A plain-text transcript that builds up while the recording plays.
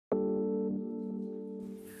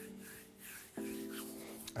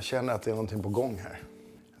Jag känner att det är någonting på gång här.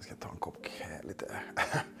 Jag ska ta en kopp lite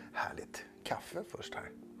härligt kaffe först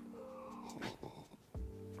här.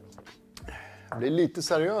 Jag blir lite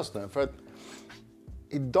seriös nu för att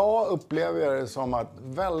idag upplever jag det som att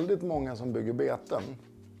väldigt många som bygger beten,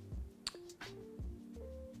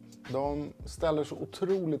 de ställer så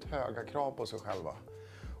otroligt höga krav på sig själva.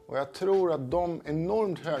 Och jag tror att de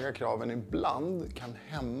enormt höga kraven ibland kan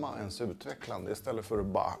hämma ens utvecklande istället för att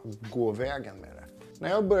bara gå vägen med det. När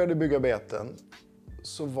jag började bygga beten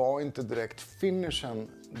så var inte direkt finishen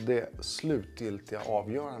det slutgiltiga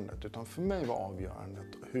avgörandet. Utan för mig var avgörandet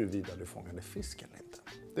huruvida du fångade fisk eller inte.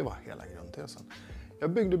 Det var hela grundtesen. Jag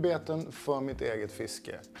byggde beten för mitt eget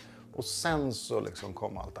fiske. Och sen så liksom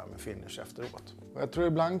kom allt det här med finish efteråt. Och jag tror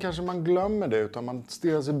ibland kanske man glömmer det utan man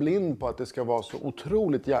stirrar sig blind på att det ska vara så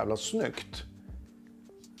otroligt jävla snyggt.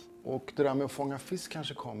 Och det där med att fånga fisk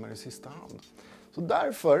kanske kommer i sista hand. Så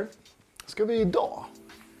därför ska vi idag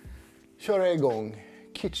köra igång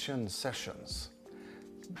Kitchen Sessions.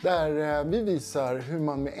 Där vi visar hur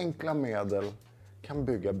man med enkla medel kan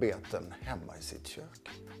bygga beten hemma i sitt kök.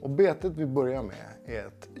 Och betet vi börjar med är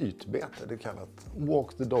ett ytbete, det kallas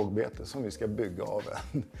walk the dog-bete som vi ska bygga av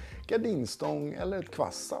en gardinstång eller ett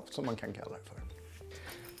kvastsaft som man kan kalla det för.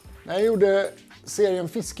 När jag gjorde serien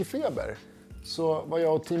Fiskefeber så var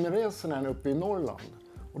jag och Team Resenen uppe i Norrland.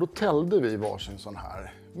 Och då tällde vi varsin sån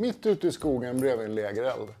här, mitt ute i skogen bredvid en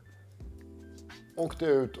lägereld. Åkte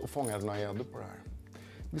ut och fångade några gäddor på det här.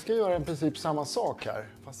 Vi ska göra i princip samma sak här,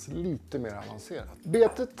 fast lite mer avancerat.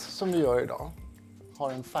 Betet som vi gör idag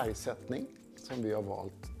har en färgsättning som vi har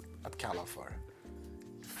valt att kalla för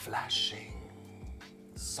flashing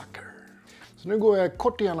sucker. Så nu går jag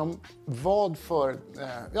kort igenom vad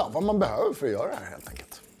man behöver för att göra det här helt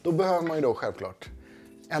enkelt. Då behöver man ju då självklart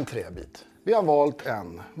en träbit. Vi har valt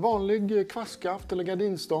en vanlig kvastskaft eller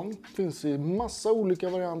gardinstång. Finns i massa olika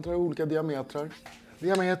varianter och olika diametrar.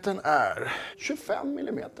 Diametern är 25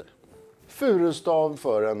 mm. Furustav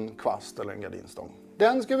för en kvast eller en gardinstång.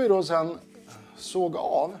 Den ska vi då sen såga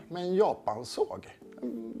av med en japansåg.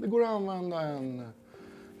 Det går att använda en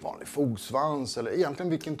vanlig fogsvans eller egentligen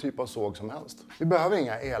vilken typ av såg som helst. Vi behöver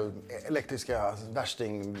inga elektriska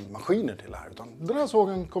värstingmaskiner till det här utan den här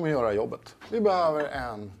sågen kommer att göra jobbet. Vi behöver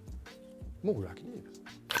en morakniv.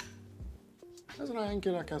 En sån här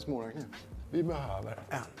enkel rackars morakniv. Vi behöver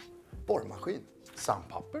en borrmaskin.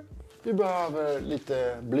 Sandpapper. Vi behöver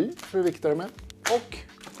lite bly för att vikta det med. Och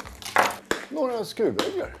några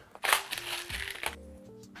skruvöglar.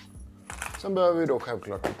 Sen behöver vi då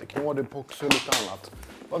självklart lite knådepoxy och lite annat.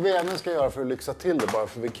 Vad vi även ska göra för att lyxa till det bara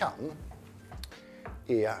för vi kan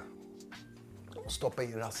är att stoppa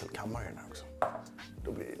in rasselkammaren här också.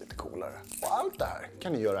 Då blir det lite coolare. Och allt det här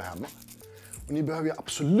kan ni göra hemma. Och ni behöver ju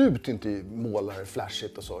absolut inte måla det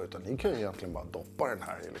flashigt och så utan ni kan ju egentligen bara doppa den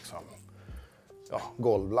här i liksom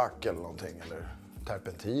golvlack eller någonting eller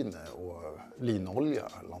terpentin och linolja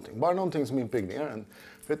eller någonting. Bara någonting som impregnerar den.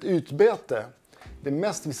 För ett ytbete, det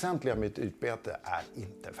mest väsentliga med ett ytbete är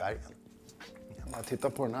inte färgen. Om man tittar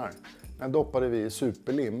på den här. Den doppade vi i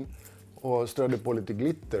superlim och strödde på lite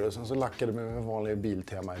glitter och sen så lackade vi med en vanlig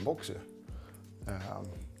biltema i boxy.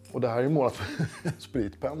 Och det här är målat för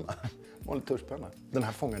spritpenna. Vanlig tuschpenna. Den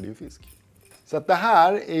här fångade ju fisk. Så att det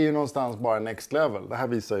här är ju någonstans bara next level. Det här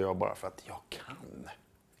visar jag bara för att jag kan.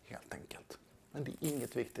 Helt enkelt. Men det är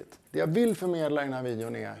inget viktigt. Det jag vill förmedla i den här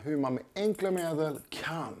videon är hur man med enkla medel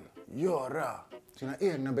kan göra sina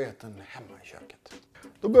egna beten hemma i köket.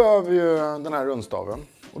 Då behöver vi ju den här rundstaven.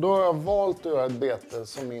 Och då har jag valt att göra ett bete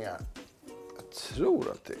som är, jag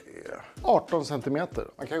tror att det är 18 cm.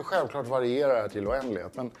 Man kan ju självklart variera det här till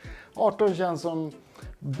oändlighet. Men 18 känns som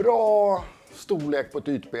bra storlek på ett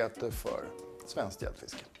ytbete för svenskt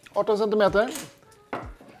gäddfiske. 18 cm.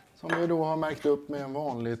 Som vi då har märkt upp med en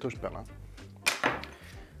vanlig tuschpenna.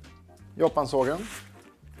 Japansågen.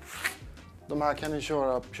 De här kan ni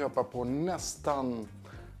köpa på nästan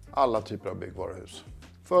alla typer av byggvaruhus.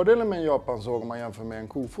 Fördelen med en japansåg om man jämför med en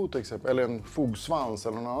kofot exempel, eller en fogsvans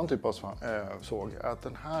eller någon annan typ av såg är att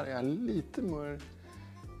den här är lite mer,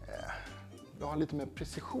 du har lite mer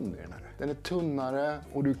precision i den här. Den är tunnare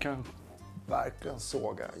och du kan verkligen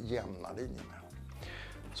såga jämna linjer med.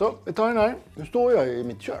 Så vi tar den här. Nu står jag i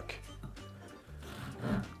mitt kök.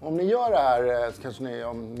 Om ni gör det här, kanske ni,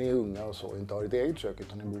 om ni är unga och så, inte har ett eget kök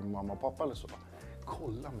utan ni bor med mamma och pappa eller så.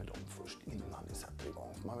 Kolla med dem först innan ni sätter igång,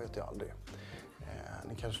 för man vet ju aldrig.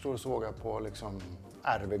 Ni kanske står och sågar på liksom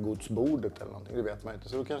ärvegodsbordet eller någonting, det vet man inte.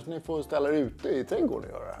 Så då kanske ni får ställa er ute i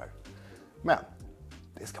trädgården och göra det här. Men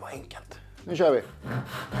det ska vara enkelt. Nu kör vi!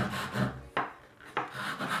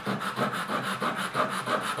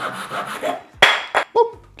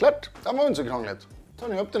 Boom! Klart! Det var inte så krångligt. tar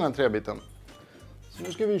ni upp den här träbiten. Så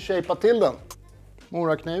nu ska vi shapea till den.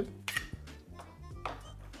 Morakniv.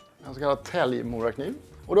 En så kallad täljmorakniv.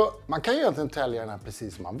 Och då, man kan ju egentligen tälja den här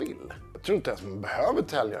precis som man vill. Jag tror inte ens man behöver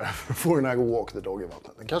tälja den för att få den här walk the dog i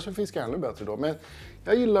vattnet. Den kanske fiskar ännu bättre då, men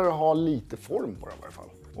jag gillar att ha lite form på den i alla fall.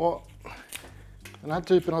 Och den här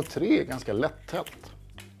typen av trä är ganska lättält.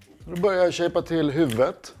 Då börjar jag shapea till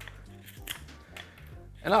huvudet.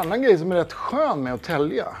 En annan grej som är rätt skön med att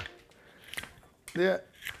tälja,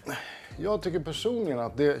 jag tycker personligen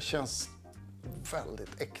att det känns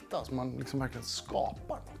väldigt äkta, så man liksom verkligen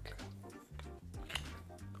skapar något.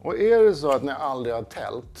 Och är det så att ni aldrig har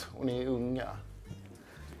tält och ni är unga,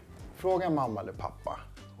 fråga mamma eller pappa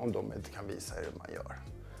om de inte kan visa er hur man gör.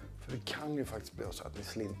 För det kan ju faktiskt bli så att ni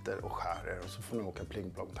slinter och skär er och så får ni åka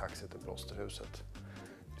pling-plong-taxi till plåsterhuset.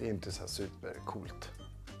 Det är inte så här supercoolt.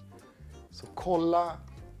 Så kolla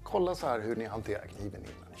så här hur ni hanterar kniven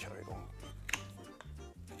innan ni kör igång.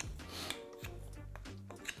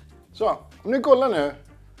 Så, om ni kollar nu.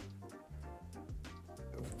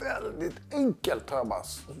 Väldigt enkelt har jag bara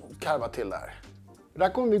karvat till det här. Där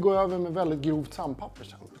kommer vi gå över med väldigt grovt sandpapper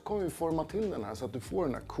sen. Då kommer vi forma till den här så att du får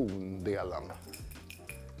den här kondelen.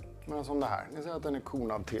 Men som det här, ni ser att den är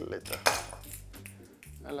konad till lite.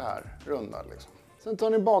 Eller här, rundad liksom. Sen tar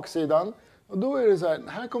ni baksidan och då är det så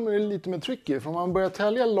här kommer det lite mer tricky. För om man börjar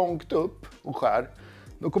tälja långt upp och skär,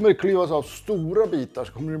 då kommer det klyvas av stora bitar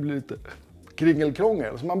så kommer det bli lite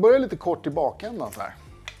kringelkrångel. Så man börjar lite kort i bakändan så här.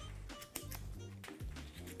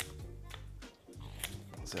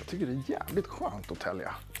 Så jag tycker det är jävligt skönt att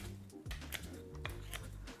tälja.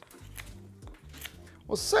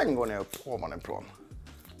 Och sen går ni upp ovanifrån.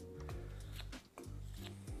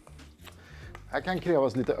 Här kan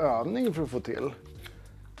krävas lite övning för att få till.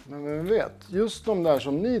 Men vem vet, just de där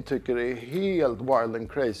som ni tycker är helt wild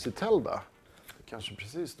and crazy täljda, kanske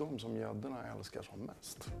precis de som gäddorna älskar som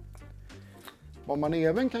mest. Vad man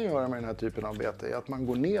även kan göra med den här typen av bete är att man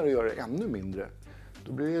går ner och gör det ännu mindre.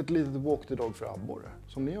 Då blir det ett litet walk the dog för abborre.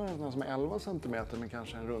 Så om ni gör en som är 11 cm med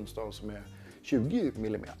kanske en rundstav som är 20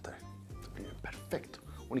 mm, så blir det perfekt.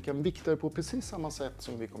 Och ni kan vikta det på precis samma sätt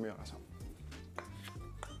som vi kommer göra sen.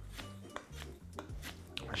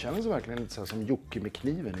 Man känner sig verkligen lite så här som Jocke med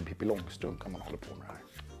kniven i Pippi Långstrump när man håller på med det här.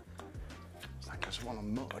 Så det kanske var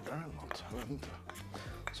någon mördare eller något, jag vet inte.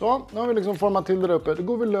 Så, nu har vi liksom format till det där uppe. Då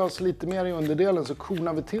går vi lös lite mer i underdelen så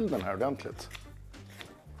konar vi till den här ordentligt.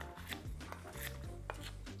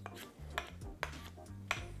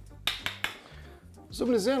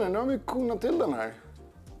 Som ni ser nu har vi konat till den här.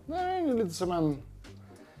 Det här är lite som en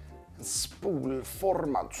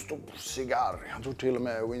spolformad stor cigarr. Jag tror till och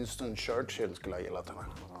med Winston Churchill skulle ha gillat den här.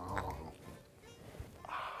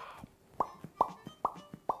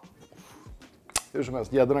 Hur som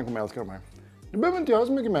helst, gäddorna kommer älska de här. Nu behöver inte göra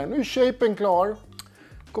så mycket mer. Nu är shapen klar.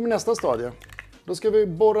 Kommer nästa stadie. Då ska vi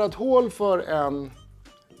borra ett hål för en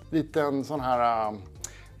liten sån här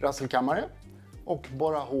rasselkammare. Och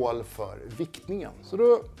borra hål för viktningen. Så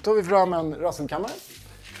då tar vi fram en rasselkammare.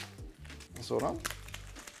 En sådan.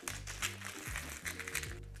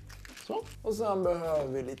 Så. Och sen behöver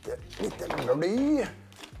vi lite bly.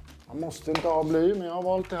 Man måste inte ha bly, men jag har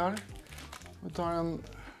valt det här. Vi tar en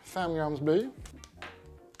 5 grams bly.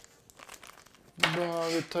 Då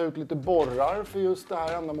behöver vi ta ut lite borrar för just det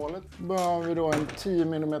här ändamålet. Då behöver vi då en 10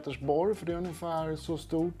 mm borr, för det är ungefär så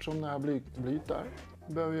stort som det här blyt är.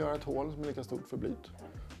 Vi behöver göra ett hål som är lika stort för blyt.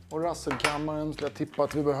 Och rasselkammaren skulle jag tippa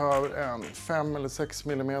att vi behöver en 5 eller 6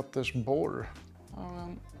 mm borr.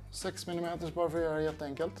 En 6 mm bara för att göra det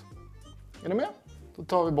jätteenkelt. Är ni med? Då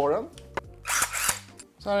tar vi borren.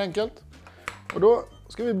 Så här enkelt. Och då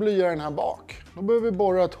ska vi blya den här bak. Då behöver vi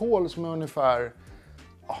borra ett hål som är ungefär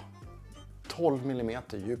 12 mm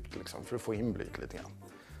djupt liksom, för att få in blyt lite grann.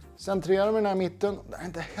 Centrerar vi den här mitten. Det är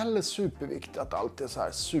inte heller superviktigt att allt är så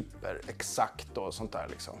här superexakt och sånt där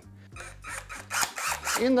liksom.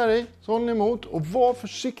 In där i, så håller ni emot och var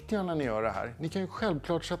försiktiga när ni gör det här. Ni kan ju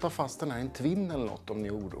självklart sätta fast den här i en tvinn eller något om ni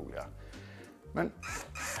är oroliga. Men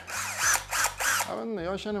jag vet inte,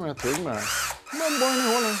 jag känner mig trygg med det här. Men bara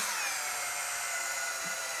ni håller.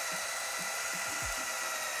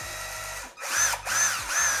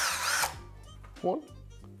 Hål.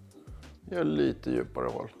 Gör lite djupare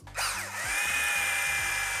hål.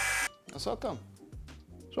 Jag satt den.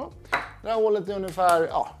 Så. Det här hålet är ungefär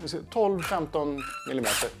 12-15 mm.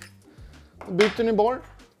 Då byter ni borr.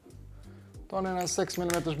 Tar ni den här 6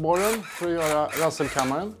 mm borren för att göra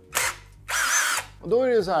rasselkammaren. Och då är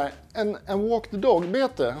det så här, en walk the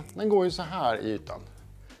dog-bete, den går ju så här i ytan.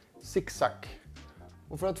 Zigzag.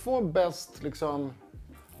 Och för att få bäst liksom,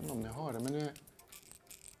 jag vet inte om ni hör det, men det...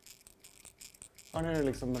 Ja, nu är det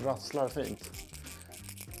liksom rasslar fint.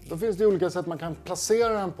 Då finns det olika sätt man kan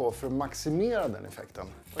placera den på för att maximera den effekten.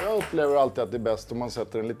 Och jag upplever alltid att det är bäst om man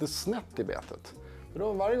sätter den lite snett i betet. För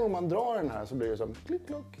då varje gång man drar den här så blir det som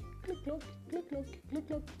klick-klock, klick-klock, klick-klock,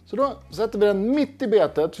 klick-klock. Så då sätter vi den mitt i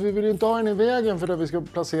betet, för vi vill inte ha den i vägen för att vi ska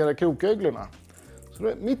placera kroköglorna. Så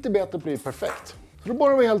då, mitt i betet blir perfekt. Så då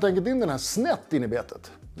borrar vi helt enkelt in den här snett in i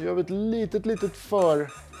betet. Då gör vi ett litet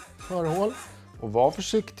förhål. Och var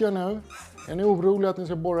försiktiga nu. Är ni oroliga att ni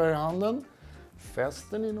ska borra er i handen?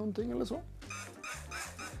 Fäster ni någonting eller så?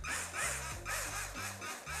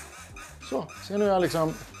 Så, ser ni hur jag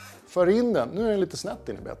liksom för in den. Nu är den lite snett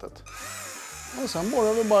in i betet. Och sen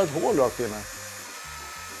borrar vi bara ett hål rakt in här.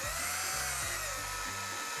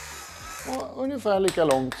 Och ungefär lika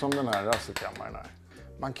långt som den här rasselkammaren är.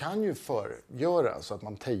 Man kan ju förgöra så att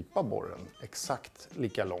man tejpar borren exakt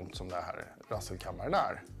lika långt som det här rasselkammaren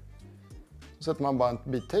är. Så sätter man bara en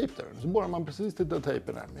bit tejp där. Så borrar man precis till där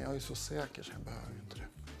tejpen är. Men jag är så säker så jag behöver inte det.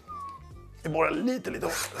 Vi borrar lite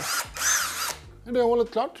hål. Är det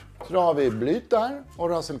hålet klart? Så då har vi blyt där och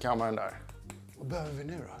rasselkammaren där. Vad behöver vi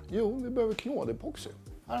nu då? Jo, vi behöver knådepoxy.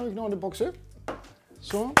 Här har vi knådepoxy.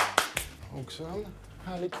 Så. Också en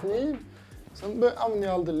härlig kniv. Sen använder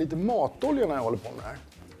jag alltid lite matolja när jag håller på med det här.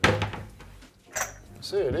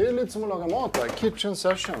 Så det är lite som att laga mat där. Kitchen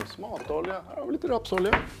sessions, matolja. Här har vi lite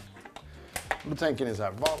rapsolja. Då tänker ni så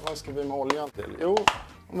här, vad ska vi med oljan till? Jo,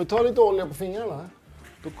 om vi tar lite olja på fingrarna,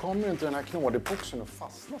 då kommer inte den här knådepoxyn att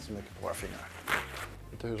fastna så mycket på våra fingrar.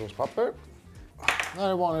 Lite hushållspapper. Det här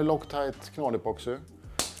är vanlig Loctite knådepoxy.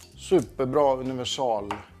 Superbra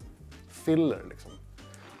universal filler liksom.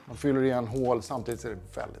 Man fyller igen hål, samtidigt är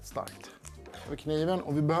det väldigt starkt. Med kniven,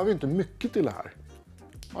 och vi behöver inte mycket till det här.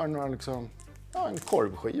 Bara några liksom, ja, en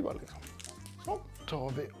korvskiva liksom. Så tar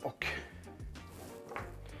vi och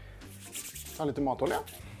tar lite matolja.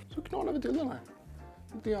 Så knålar vi till den här.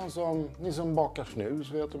 Lite grann som ni som bakar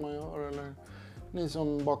snus vet hur man gör. Eller ni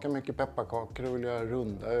som bakar mycket pepparkakor och vill göra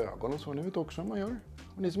runda ögon och så. Ni vet också hur man gör.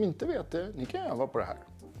 Och ni som inte vet det, ni kan öva på det här.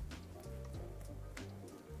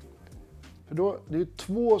 För då, det är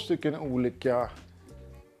 2 stycken olika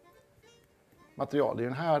material. Det är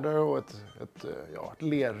en härdare och ett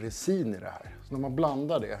lerresin i det här. Så när man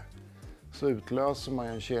blandar det så utlöser man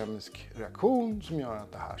en kemisk reaktion som gör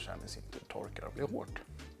att det här sen i sin tur torkar och blir hårt.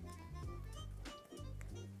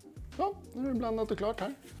 Så, nu är det blandat och klart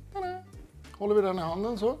här. Tada! Håller vi den i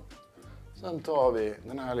handen så. Sen tar vi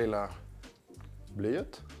den här lilla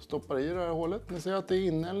blyet, stoppar i det här hålet. Ni ser att det är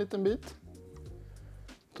inne en liten bit.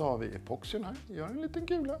 Tar vi epoxyn här, gör en liten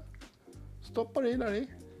kula. Stoppar i där i.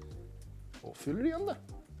 Och fyller igen det.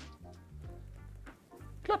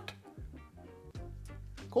 Klart!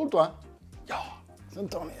 Coolt va? Ja! Sen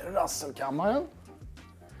tar ni rasselkammaren.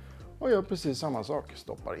 Och gör precis samma sak.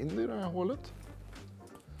 Stoppar in det i det här hålet.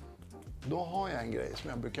 Då har jag en grej som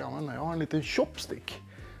jag brukar använda. Jag har en liten chopstick.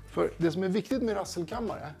 För det som är viktigt med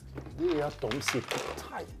rasselkammare, det är att de sitter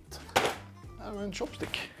tight. Här har en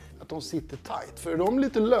chopstick. Att de sitter tight. För är de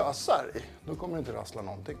lite lösare, då kommer det inte rassla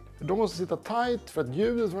någonting. De måste sitta tight för att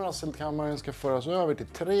ljudet från rasselkammaren ska föras över till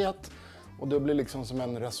träet. Och det blir liksom som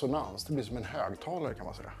en resonans. Det blir som en högtalare kan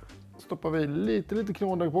man säga. Stoppar vi lite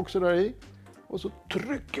knådepoxy där i. Och så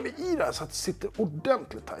trycker vi i det så att det sitter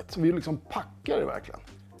ordentligt tight. Så vi liksom packar det verkligen.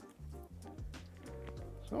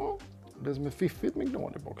 Så. Det som är fiffigt med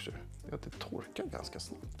knådepoxy är att det torkar ganska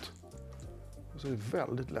snabbt. Och så är det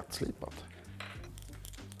väldigt lättslipat.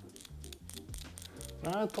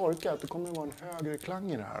 När det här torkat, det kommer det vara en högre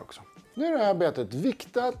klang i det här också. Nu är det här betet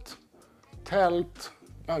viktat, tält,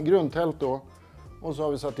 grundtält då. Och så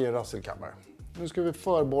har vi satt i en rasselkammare. Nu ska vi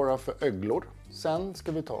förborra för öglor. Sen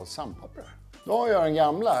ska vi ta sandpapper. Då har jag den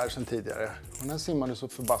gamla här sedan tidigare. Och den simmade så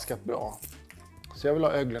förbaskat bra. Så jag vill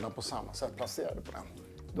ha öglorna på samma sätt placerade på den.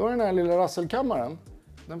 Då är den här lilla rasselkammaren.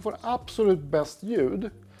 Den får absolut bäst ljud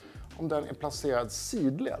om den är placerad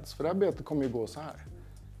sidleds. För det här betet kommer ju gå så här.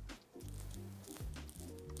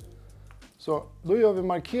 Så då gör vi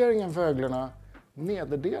markeringen för öglorna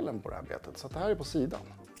nederdelen på det här betet. Så att det här är på sidan.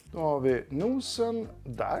 Då har vi nosen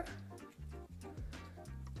där.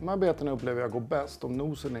 De här betena upplever jag går bäst om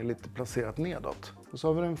nosen är lite placerat nedåt. Och så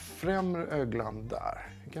har vi den främre öglan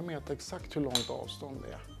där. Vi kan mäta exakt hur långt avstånd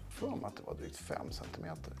det är. För mig att det var drygt 5 cm.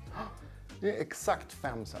 Det är exakt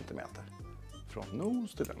 5 cm. Från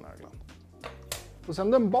nos till den öglan. Och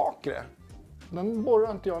sen den bakre. Den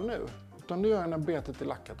borrar inte jag nu. Utan nu gör jag när betet är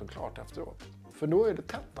lackat och klart efteråt. För då är det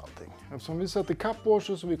tätt allting. Eftersom vi sätter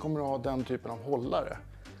kappborste så vi kommer att ha den typen av hållare.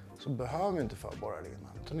 Så behöver vi inte förborra det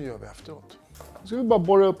innan. Utan nu gör vi efteråt. Nu ska vi bara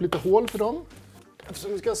borra upp lite hål för dem.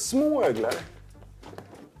 Eftersom vi ska ha små öglor.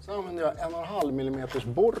 Så använder jag 1,5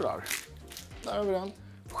 mm borrar. Där har vi den.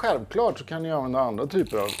 Självklart så kan ni använda andra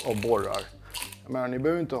typer av borrar. Men ni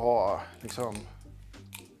behöver inte ha liksom...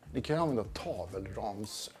 Ni kan använda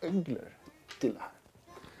tavelramsöglor till det här.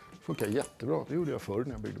 Det funkar jättebra. Det gjorde jag förr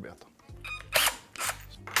när jag byggde beten.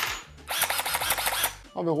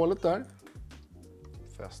 Har vi hålet där.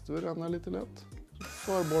 Fäster vi den här lite lätt. Så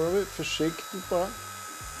förborrar vi försiktigt bara.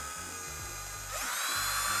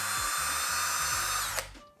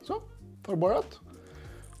 Så, förborrat.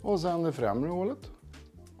 Och sen det främre hålet.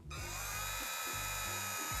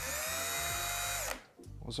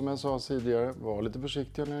 Och som jag sa tidigare, var lite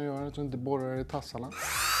försiktiga när jag gör det så inte borrar i tassarna.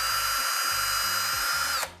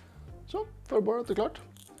 Så, förborrat är klart.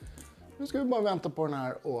 Nu ska vi bara vänta på den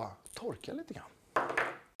här och torka lite grann.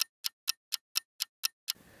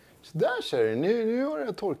 Så där ser ni, nu har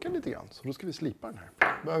jag torkat lite grann, så då ska vi slipa den här.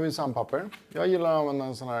 Behöver vi sandpapper. Jag gillar att använda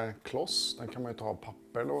en sån här kloss. Den kan man ju ta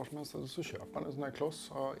papper eller vad som helst. Så köper man en sån här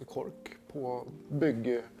kloss i kork på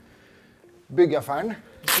byggaffären.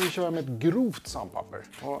 Så vi kör med ett grovt sandpapper.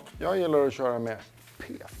 Och jag gillar att köra med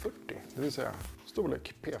P40, det vill säga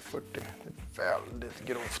storlek P40. Det är väldigt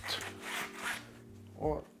grovt.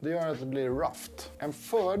 Och det gör att det blir rough. En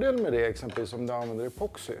fördel med det, exempelvis om du använder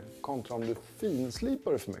epoxy kontra om du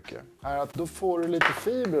finslipar det för mycket, är att då får du lite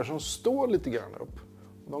fibrer som står lite grann upp.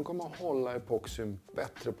 Och de kommer att hålla epoxyn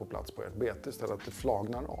bättre på plats på ert bete istället för att det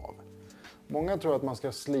flagnar av. Många tror att man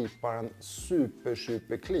ska slipa en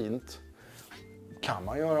super cleant. Kan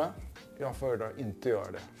man göra. Jag föredrar inte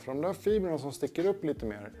göra det. För de där fibrerna som sticker upp lite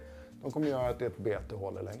mer, de kommer göra att ert bete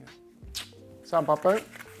håller länge. Sandpapper.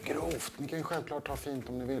 Grovt. Ni kan ju självklart ta fint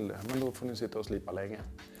om ni vill det, men då får ni sitta och slipa länge.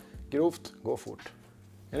 Grovt, gå fort.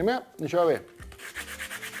 Är ni med? Nu kör vi!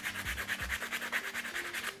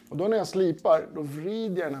 Och då när jag slipar, då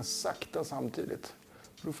vrider jag den här sakta samtidigt.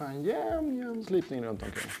 Då får jag en jämn slipning runt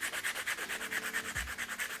omkring.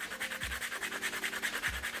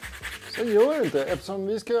 Så gör inte, eftersom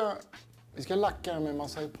vi ska lacka med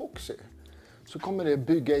massa epoxy, så kommer det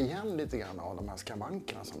bygga igen lite grann av de här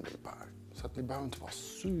skavankerna som blir på här. Så att ni behöver inte vara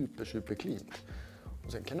super cleant.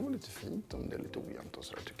 Och sen kan det vara lite fint om det är lite ojämnt och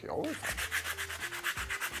sådär, tycker jag.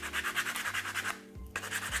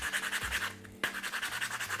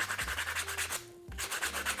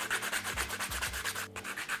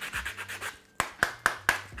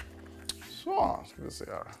 Så, ska vi se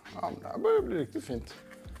här. Ja, det här börjar bli riktigt fint.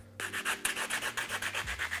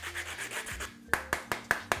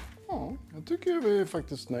 Ja, jag tycker vi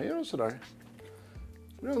faktiskt nöjer oss sådär.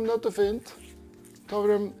 Rundat och fint. Tar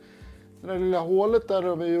vi det där lilla hålet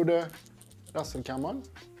där vi gjorde rasselkammaren.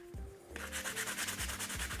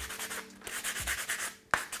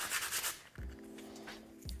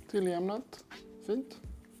 Tilljämnat. Fint.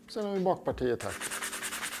 Sen har vi bakpartiet här.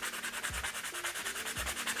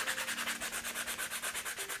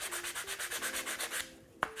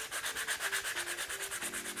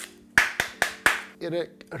 Är det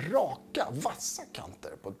raka, vassa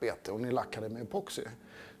kanter på ett bete och ni lackar det med epoxy,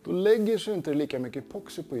 då lägger sig inte lika mycket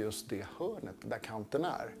epoxy på just det hörnet där kanten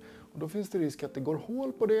är. Och då finns det risk att det går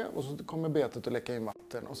hål på det och så kommer betet att läcka in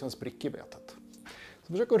vatten och sen spricker betet.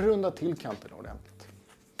 Så försök att runda till kanten ordentligt.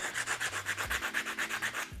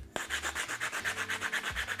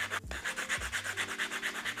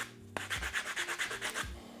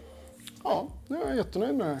 Ja, nu är jag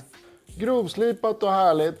jättenöjd med det här. Grovslipat och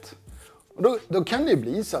härligt. Och då kan det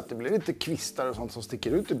bli så att det blir lite kvistar och sånt som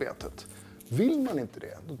sticker ut i betet. Vill man inte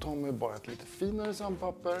det, då tar man bara ett lite finare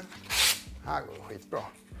sandpapper. Här går det skitbra.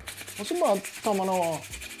 Och så bara tar man och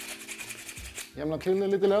jämnar till det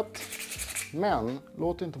lite lätt. Men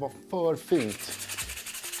låt det inte vara för fint.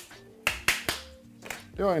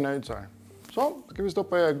 Jag är nöjd så här. Så, då ska vi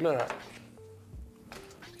stoppa i öglor här.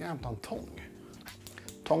 Ska jag hämta en tång.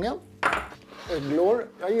 Tången. Öglor.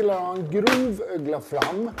 Jag gillar att ha en grov ögla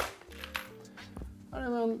fram. Här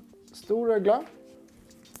är en stor ögla.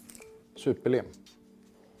 Superlim.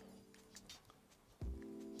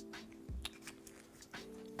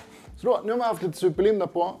 Så då, nu har vi haft lite superlim där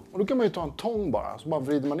på. Och då kan man ju ta en tång bara. Så bara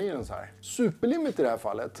vrider man i den så här. Superlimmet i det här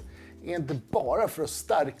fallet är inte bara för att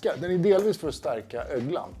stärka. Den är delvis för att stärka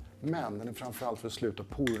öglan. Men den är framförallt för att sluta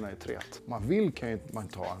porerna i träet. Man vill kan ju man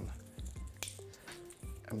ta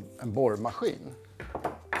en borrmaskin.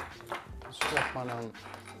 Så köper man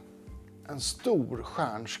en stor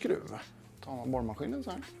stjärnskruv. Tar man borrmaskinen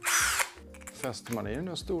så här. Fäster man i den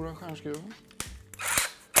där stora stjärnskruven.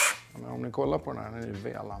 Men om ni kollar på den här, den är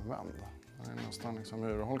väl använd. Den är nästan liksom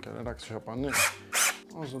urholkad. Det är dags att köpa en ny.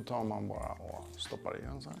 Och så tar man bara och stoppar i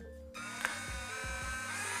den så här.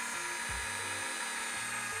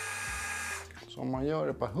 Så om man gör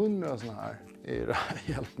ett par 100 sådana här är det här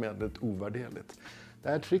hjälpmedlet ovärderligt. Det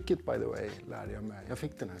här tricket, by the way, lärde jag mig. Jag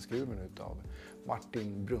fick den här skruven utav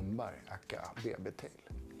Martin Brumberg, aka BB-tail.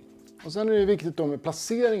 Och sen är det viktigt då med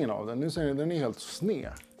placeringen av den. Nu ser ni, den är helt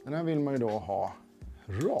sned. Den här vill man ju då ha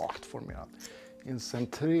rakt formerad. En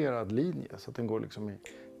centrerad linje så att den går liksom i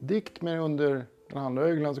dikt med under den andra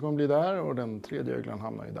öglan så kommer bli där och den tredje öglan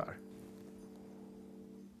hamnar ju där.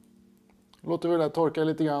 Låter vi det där torka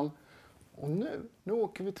lite grann. Och nu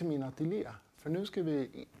åker vi till min ateljé. För nu ska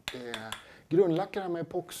vi grundlacka det här med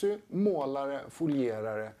epoxy, målare,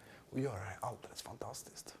 folierare och göra det alldeles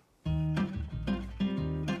fantastiskt.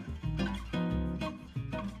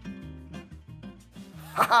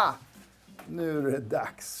 Haha! Nu är det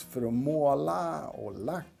dags för att måla och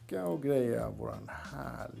lacka och greja våran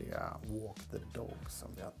härliga Walk the Dog som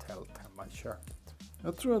vi har tält hemma i köket.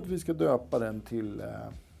 Jag tror att vi ska döpa den till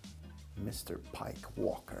Mr. Pike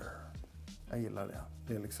Walker. Jag gillar det.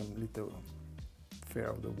 Det är liksom lite Fear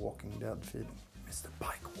of the Walking Dead feeling. Mr.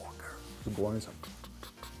 Pike Walker. Så går han så här.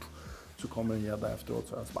 Så kommer en gädda efteråt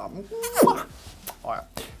så bara... Ja,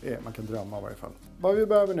 man kan drömma i varje fall. Vad vi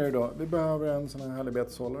behöver nu då? Vi behöver en sån här härlig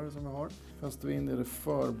beteshållare som vi har. Fäster vi in i det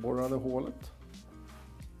förborrade hålet.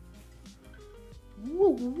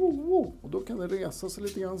 Och då kan det resa sig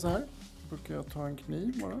lite grann så här. Då brukar jag ta en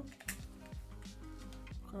kniv bara.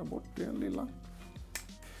 Skära bort det lilla.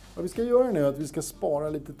 Vad vi ska göra nu är att vi ska spara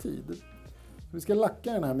lite tid. Vi ska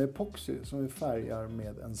lacka den här med epoxy som vi färgar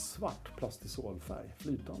med en svart plastisolfärg,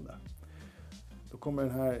 flytande. Då kommer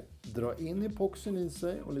den här dra in epoxyn i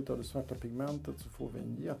sig och lite av det svarta pigmentet så får vi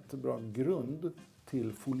en jättebra grund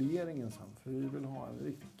till folieringen sen. För vi vill ha en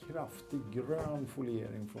riktigt kraftig grön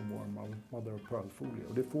foliering från vår mother of pearl folie.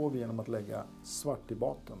 Och det får vi genom att lägga svart i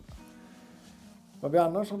botten. Vad vi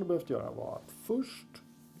annars hade behövt göra var att först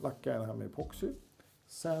lacka den här med epoxy.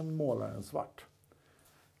 Sen måla den svart.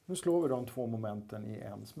 Nu slår vi de två momenten i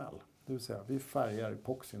en smäll. Det vill säga vi färgar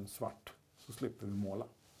epoxyn svart så slipper vi måla.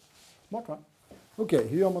 Smart va? Okej,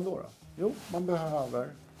 hur gör man då? Jo, man behöver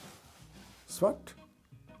svart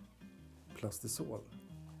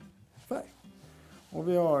plastisolfärg. Och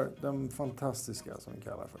vi har den fantastiska som vi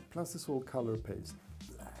kallar för plastisol color paste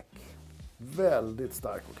black. Väldigt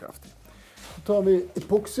stark och kraftig. Då tar vi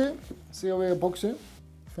epoxy, CAV-epoxy,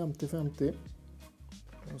 50-50.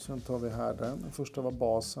 Och sen tar vi härdaren. Den första var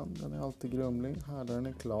basen, den är alltid grumlig. Härdaren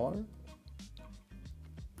är klar.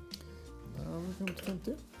 Där har vi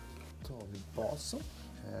 50-50. Tar vi basen,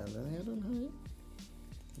 häller ner den här i.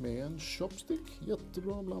 Med en chopstick,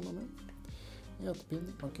 jättebra att blanda med.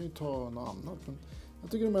 Ätpinne, man kan ju ta något annat. Men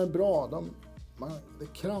jag tycker de är bra. Det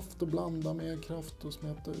är kraft att blanda med, kraft att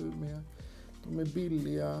smeta ur med. De är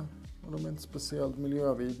billiga och de är inte speciellt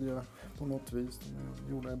miljövidriga på något vis. De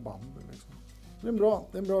är gjorda i bambu liksom. Det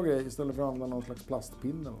är en bra grej istället för att använda någon slags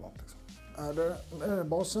plastpinne eller något. Liksom. Här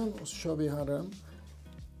basen och så kör vi här den.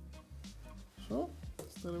 Så,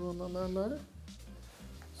 ställer vi undan den där.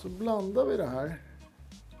 Så blandar vi det här.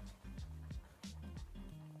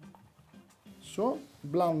 Så,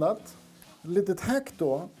 blandat. Ett litet hack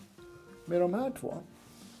då med de här två.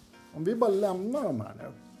 Om vi bara lämnar de här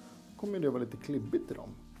nu kommer det vara lite klibbigt i dem.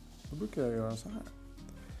 Då brukar jag göra så här.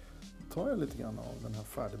 Då tar jag lite grann av den här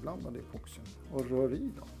färdigblandade epoxyn och rör i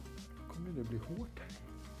dem. Då kommer det bli hårt här.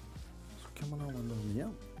 Så kan man använda dem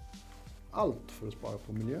igen. Allt för att spara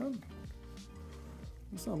på miljön.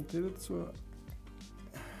 Men samtidigt så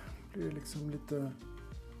blir det liksom lite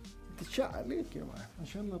kärlek i de här. Man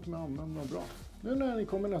känner att de är använda bra. Nu när ni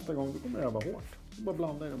kommer nästa gång, då kommer det här vara hårt. Så bara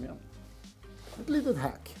blanda i dem igen. Ett litet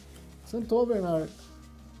hack. Sen tar vi den här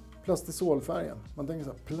plastisolfärgen. Man tänker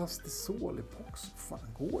så här, plastisol epox,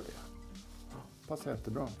 fan går det? Ja, passar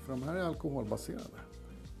jättebra, för de här är alkoholbaserade.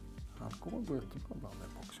 Alkohol går jättebra att blanda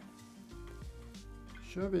epoxy.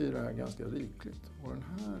 Kör vi i det här ganska rikligt. Och den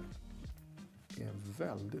här är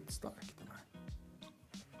väldigt stark den här.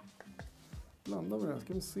 Blandar vi den,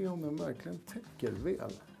 ska vi se om den verkligen täcker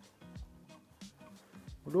väl.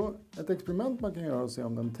 Och då, ett experiment man kan göra och se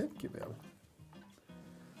om den täcker väl.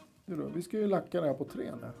 Vi ska ju lacka det här på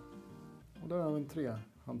 3 nu. Och där har vi en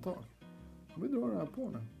 3-handtag. Och vi drar det här på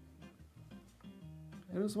nu.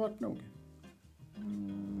 Är det svart nog?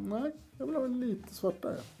 Nej, jag vill ha en lite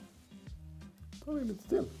svartare. Tar vi lite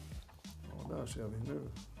till. Ja, där ser vi nu.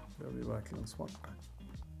 Nu är vi verkligen svart.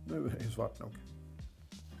 Nu är det ju svart nog.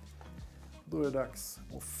 Då är det dags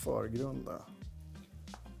att förgrunda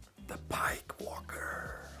The Pike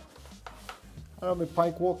Walker. Här har vi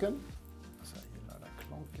Pike Walker. Så jag gillar det där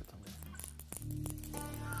klonket.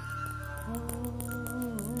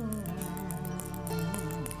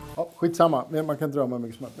 Ja, skitsamma, men man kan drömma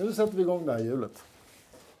mycket smart. Nu sätter vi igång det här hjulet.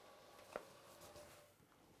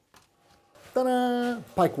 Tada!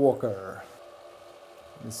 Pike Walker.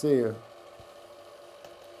 Ni ser ju.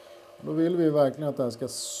 Då vill vi verkligen att den ska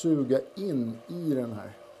suga in i den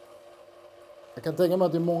här. Jag kan tänka mig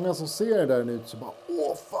att det är många som ser det där ute så bara,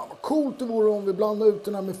 åh fan vad coolt det vore om vi blandar ut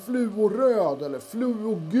den här med fluorröd eller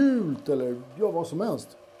fluorgult eller ja, vad som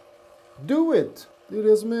helst. Do it! Det är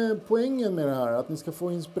det som är poängen med det här, att ni ska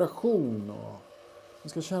få inspiration och ni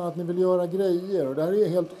ska känna att ni vill göra grejer. Och det här är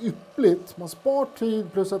helt yppligt. Man spar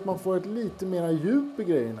tid plus att man får ett lite mera djup i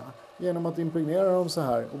grejerna genom att impregnera dem så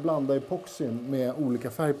här och blanda epoxin med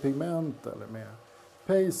olika färgpigment eller med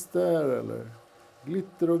paster eller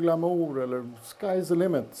glitter och glamour eller sky's the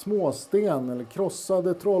limit, småsten eller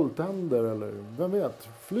krossade trolltänder eller vem vet,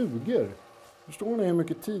 flugor. Förstår ni hur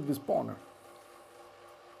mycket tid vi spar nu?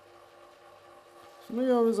 Så nu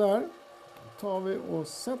gör vi så här. Då tar vi och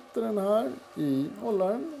sätter den här i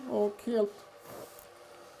hållaren och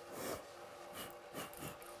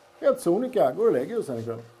helt sonika går och lägger oss sen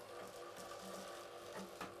ikväll.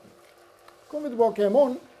 Kommer vi tillbaka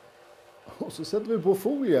imorgon och så sätter vi på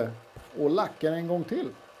folie och lackar en gång till.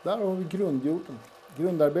 Där har vi grundjorden.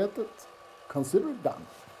 Grundarbetet. Consider done.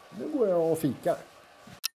 Nu går jag och fikar.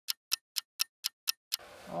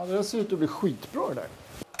 Ja, det där ser ut att bli skitbra det där.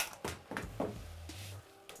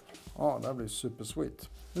 Ja, det här blir supersweet.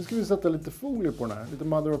 Nu ska vi sätta lite folie på den här. Lite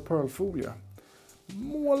mother of pearl folie.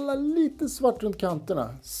 Måla lite svart runt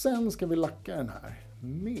kanterna. Sen ska vi lacka den här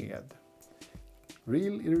med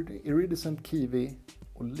real iridescent kiwi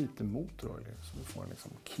och lite motoroil. Så vi får en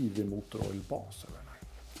liksom kiwi motoroil bas över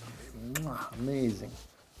den här. Amazing.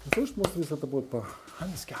 Men först måste vi sätta på ett par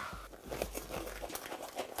handskar.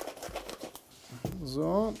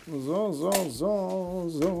 Så.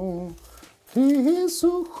 Det är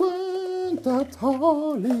så skönt att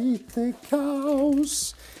ha lite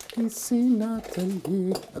kaos i sina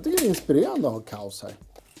ateljéer. Jag tycker det är inspirerande att ha kaos här.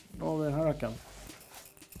 Då har vi den här rackaren.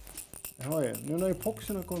 Nu när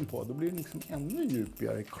epoxin har kommit på, då blir det liksom ännu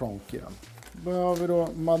djupigare klonk i den. Behöver vi då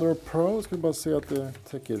mother of pearl. Ska vi bara se att det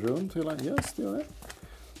täcker runt hela. Yes, det gör det.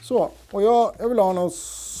 Så, och jag vill ha någon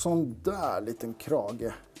sån där liten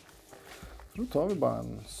krage. Så då tar vi bara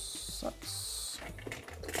en sax.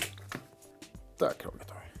 Där kraget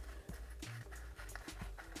har vi.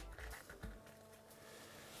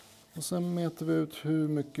 Och sen mäter vi ut hur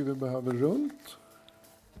mycket vi behöver runt.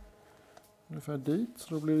 Ungefär dit.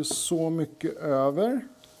 Så då blir det så mycket över.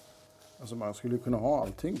 Alltså man skulle kunna ha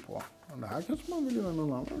allting på. Men det här kanske man vill göra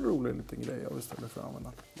någon annan rolig liten grej av istället för att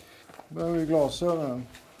använda. Då behöver vi glasögonen.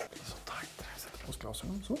 Så tajt det här. Sätter på oss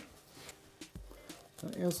glasögonen. Så.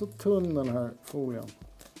 Den är så tunn den här folien.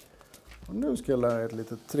 Och nu ska jag lära er ett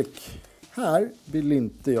litet trick. Här vill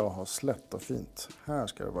inte jag ha slätt och fint. Här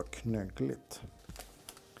ska det vara knöggligt.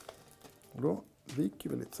 Och då viker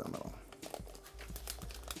vi lite sen mellan.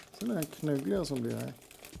 Sen är det knöggliga som blir här.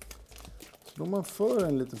 Så då man för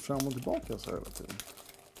en lite fram och tillbaka så hela tiden.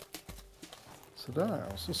 Sådär,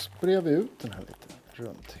 och så spred vi ut den här lite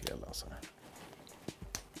runt hela så här.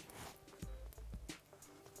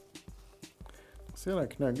 Ser det här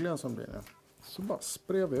knöggliga som blir det. Så bara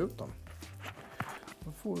spred vi ut dem.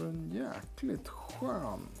 Då får du en jäkligt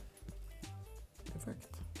skön effekt.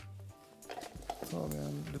 Så har vi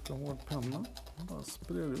en lite hård penna. Och bara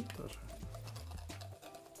spred ut där.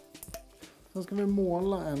 Sen ska vi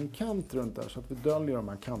måla en kant runt där så att vi döljer de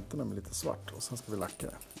här kanterna med lite svart. Och sen ska vi lacka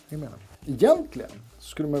det. Jag menar. Egentligen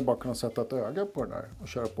skulle man ju bara kunna sätta ett öga på det där och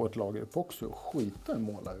köra på ett lager epoxy och skita i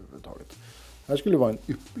måla överhuvudtaget. Det här skulle vara en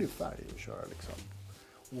ypplig färg att köra liksom.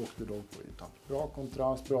 Åkte då på ytan. Bra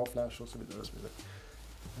kontrast, bra flash och så vidare och så vidare.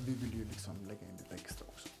 Men vi vill ju liksom lägga in lite extra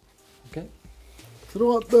också. Okej. Så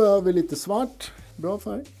då behöver vi lite svart. Bra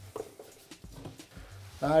färg.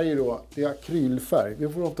 Det här är då, det är akrylfärg. Vi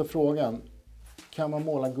får ofta frågan, kan man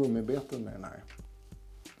måla gummibeten med den här?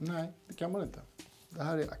 Nej, det kan man inte. Det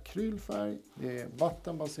här är akrylfärg. Det är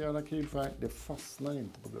vattenbaserad akrylfärg. Det fastnar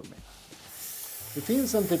inte på gummi. Det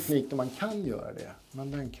finns en teknik där man kan göra det.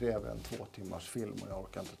 Men den kräver en 2 timmars film och jag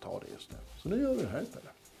orkar inte ta det just nu. Så nu gör vi det här istället.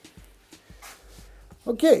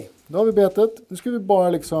 Okej, då har vi betet. Nu ska vi bara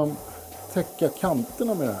liksom täcka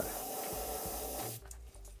kanterna med det här.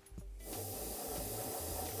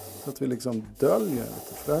 Så att vi liksom döljer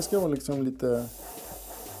lite. För det här ska vara liksom lite,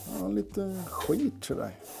 ja, lite skit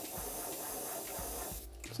sådär.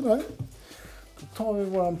 Sådär. Då tar vi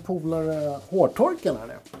våran polare hårtorken här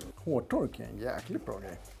nu. Hårtork är en jäkligt bra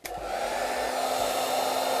grej.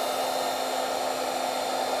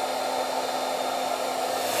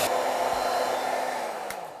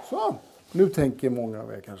 Så, nu tänker många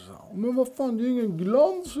av er kanske så här, men vad fan, det är ju ingen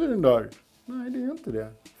glans i den där. Nej, det är inte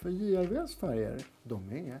det. För JRVs färger,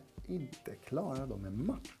 de är inte klara, de är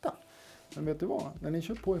matta. Men vet du vad? När ni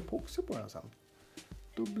kör på epoxy på den sen,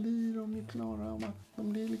 då blir de ju klara. De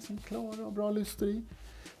blir liksom klara och bra lyster i.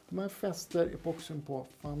 De här fäster epoxyn på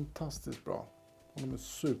fantastiskt bra. Och de är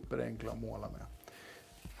superenkla att måla med.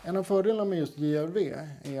 En av fördelarna med just GRV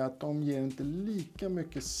är att de ger inte lika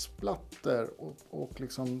mycket splatter och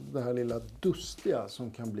liksom det här lilla dustiga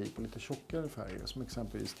som kan bli på lite tjockare färger. Som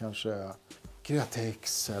exempelvis kanske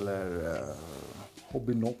Kreatex eller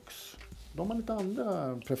Hobbynox. De har lite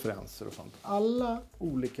andra preferenser och sånt. Alla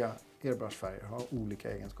olika airbrushfärger har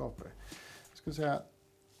olika egenskaper. Jag skulle säga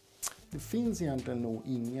det finns egentligen nog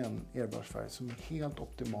ingen airbrushfärg som är helt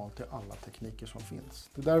optimal till alla tekniker som finns.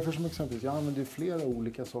 Det är därför som exempelvis jag använder flera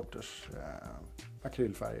olika sorters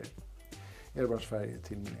akrylfärger, airbrushfärger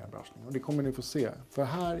till min airbrushning. Och det kommer ni få se. För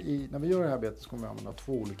här när vi gör det här betet så kommer vi använda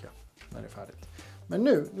 2 olika när det är färdigt. Men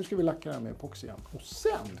nu ska vi lacka det här med epoxy igen och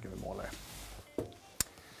sen ska vi måla det.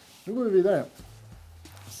 Nu går vi vidare.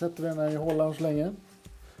 Sätter vi den här i hållaren så länge.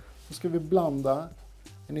 Så ska vi blanda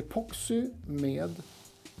en epoxy med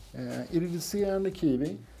iridiserande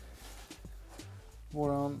kiwi.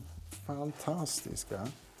 Våran fantastiska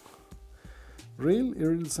Real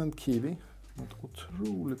Iridescent Kiwi. Något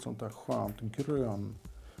otroligt sånt där skönt grön.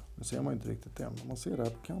 Nu ser man inte riktigt det, men man ser det här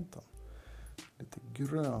på kanten. Lite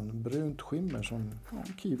grönbrunt skimmer som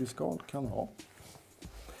kiwiskal kan ha.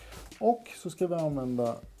 Och så ska vi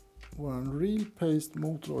använda våran Real Paste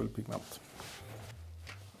Motor Oil Pigment.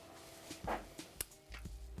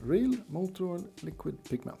 Real Motor Oil Liquid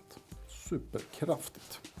Pigment.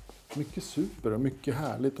 Superkraftigt. Mycket super och mycket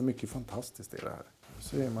härligt och mycket fantastiskt är det här.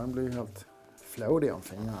 Så man blir helt flådig om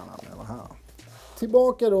fingrarna med det här.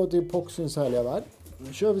 Tillbaka då till epoxyns härliga värld.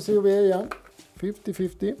 Nu kör vi COV igen.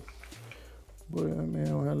 50-50. Börjar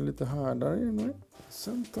med att hälla lite härdare i den här.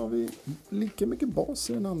 Sen tar vi lika mycket bas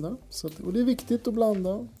i den andra. Och det är viktigt att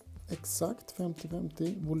blanda exakt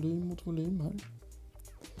 50-50 volym mot volym här.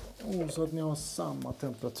 Och så att ni har samma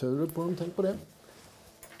temperaturer på dem, tänk på det.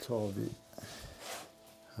 Tar vi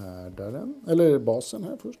härdaren, eller basen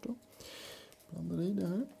här först då. Blandar i det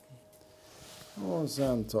här. Och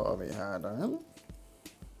sen tar vi härdaren.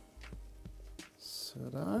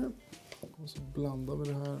 Sådär. Och så blandar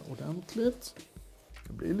vi det här ordentligt.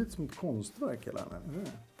 Det blir lite som ett konstverk hela den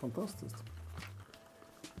här. Fantastiskt.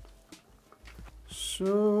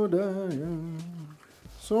 Sådär ja.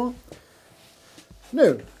 Så.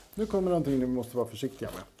 Nu kommer någonting vi måste vara försiktiga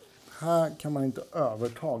med. Här kan man inte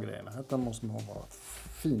överta grejerna. Här måste man bara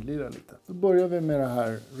finlira lite. Då börjar vi med det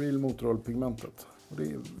här Real Motor Oil Pigmentet. Och det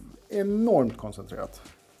är enormt koncentrerat.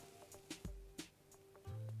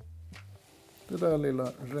 Det där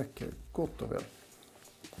lilla räcker gott och väl.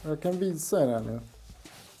 Jag kan visa er här nu.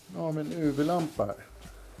 Nu har vi en UV-lampa här.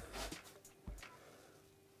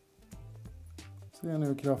 Ser ni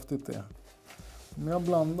hur kraftigt det är? Om jag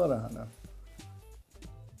blandar det här nu.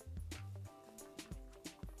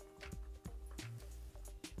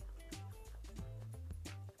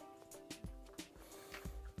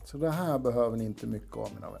 Så det här behöver ni inte mycket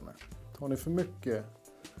av, mina vänner. Tar ni för mycket,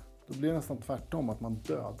 då blir det nästan tvärtom att man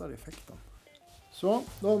dödar effekten. Så,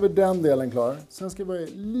 då har vi den delen klar. Sen ska vi ha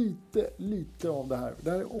lite av det här.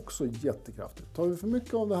 Det här är också jättekraftigt. Tar vi för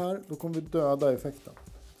mycket av det här, då kommer vi döda effekten.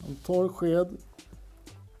 En torr sked,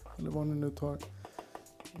 eller vad ni nu tar.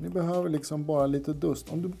 Ni behöver liksom bara lite dust.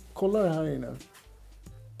 Om du kollar det här inne.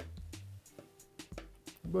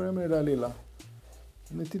 Börja med det där lilla.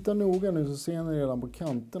 Om ni tittar noga nu så ser ni redan på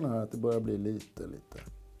kanterna här att det börjar bli lite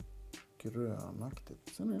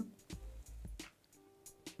grönaktigt. Ser ni?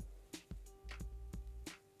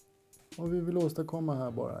 Och vi vill åstadkomma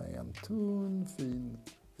här bara en tunn fin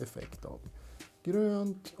effekt av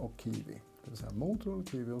grönt och kiwi. Det vill säga motor och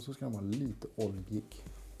kiwi, och så ska den vara lite oljig.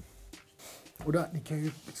 Och där, ni kan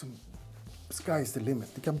ju liksom, sky's the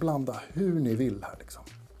limit. Ni kan blanda hur ni vill här liksom.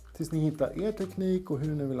 Tills ni hittar er teknik och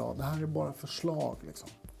hur ni vill ha. Det här är bara förslag liksom.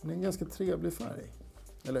 Det är en ganska trevlig färg.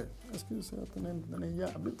 Eller jag skulle säga att den är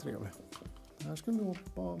jävligt trevlig. Det här skulle nog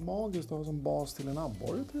vara magiskt att ha som bas till en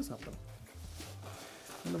abborre till exempel.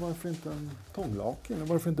 Eller varför inte en tånglaken? Eller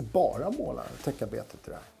varför inte bara måla och täcka betet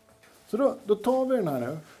till det här? Så då tar vi den här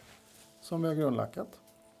nu. Som vi har grundlackat.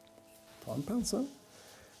 Ta en pensel.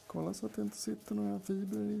 Kolla så att det inte sitter några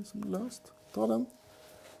fibrer i som är löst. Ta den.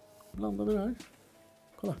 Blandar vi det här.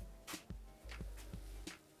 Kolla.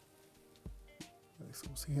 Det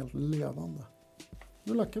liksom ser helt levande.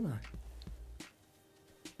 Nu lackar vi det här.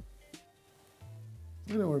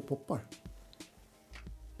 Det är vad det poppar.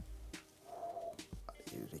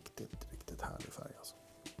 Det är ju riktigt härlig färg alltså.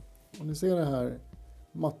 Och ni ser det här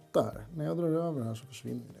matta här. När jag drar över här så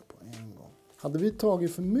försvinner det på en gång. Hade vi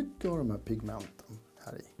tagit för mycket av de här pigmenten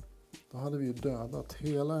här i, då hade vi ju dödat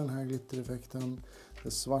hela den här glittereffekten.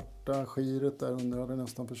 Det svarta skiret där under hade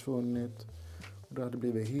nästan försvunnit. Och det hade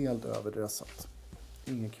blivit helt överdressat.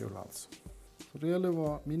 Inget kul alls. Så det gäller att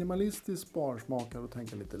vara minimalistisk, sparsmakad och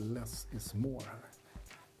tänka lite less is more här.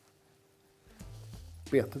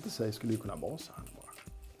 Betet i sig skulle ju kunna vara så här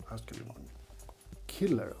bara. Här skulle det vara en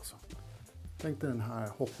killer alltså. Tänk dig den här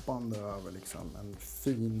hoppande över liksom en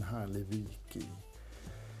fin härlig vik i,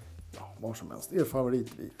 ja, var som helst. Er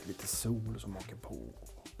favoritvik, lite sol som åker på.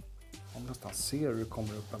 Man nästan ser hur det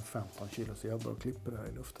kommer upp en 15 kilos gädda och klipper det här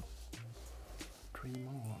i luften. Dream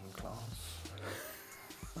on, class.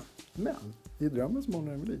 Men i drömmens mån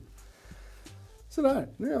är det liv. Så där,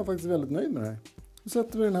 nu är jag faktiskt väldigt nöjd med det här. Nu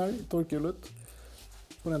sätter vi den här i torkhjulet.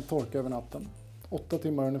 Får den torka över natten. 8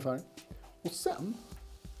 timmar ungefär. Och sen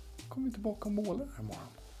kommer vi tillbaka och målar här imorgon.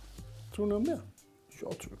 Tror ni om det?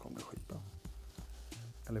 Jag tror det kommer bli skitbra.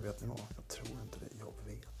 Eller vet ni vad? Jag tror inte det. Jag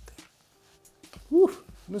vet det.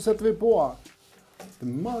 Nu sätter vi på det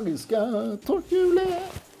magiska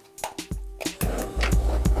torkhjulet.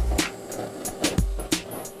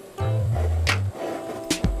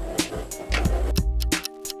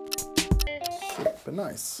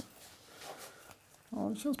 Nice. Ja,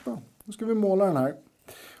 det känns bra. Nu ska vi måla den här.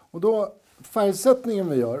 Och då färgsättningen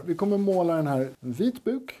vi gör. Vi kommer måla den här en vit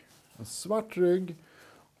buk, en svart rygg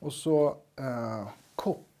och så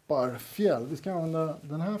kopparfjäll. Vi ska använda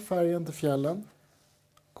den här färgen till fjällen.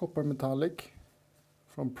 Koppar metallic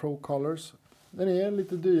från Pro Colors. Den är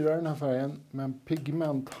lite dyrare den här färgen, men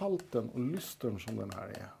pigmenthalten och lystern som den här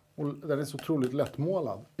är. Och den är så otroligt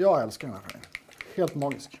lättmålad. Jag älskar den här färgen. Helt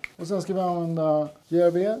magisk. Och sen ska vi använda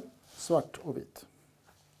GRB, svart och vit.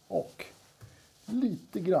 Och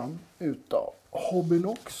lite grann utav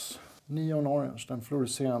Hobbynox Neon Orange, den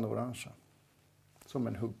fluorescerande orange. Som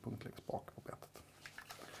en huggpunkt längst bak på betet.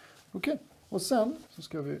 Okej, och sen så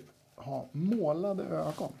ska vi ha målade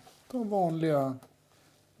ögon. De vanliga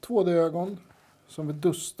 2D-ögon som vi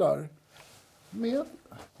dustar med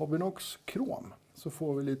Hobbynox krom. Så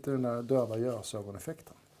får vi lite den där döva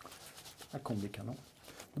gösögoneffekten. Här kommer vi kanon.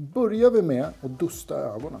 Då börjar vi med att dusta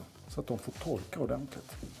ögonen så att de får torka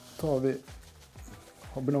ordentligt. Då tar vi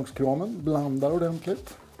Hobbynox-kromen, blandar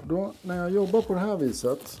ordentligt. Då när jag jobbar på det här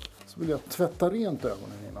viset så vill jag tvätta rent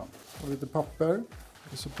ögonen innan. Och lite papper,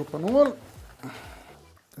 isopropanol.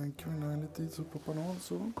 Den kan vi ha lite isopropanol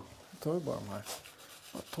så. Då tar vi bara de här.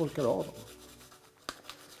 Jag torkar av dem.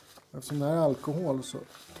 Eftersom det här är alkohol så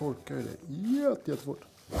torkar det jättefort.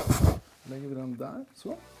 Lägger vi den där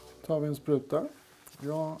så. Tar vi en spruta.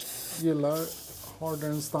 Jag gillar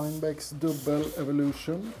Harder Steinbecks dubbel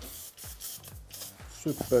evolution.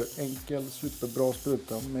 Superenkel, superbra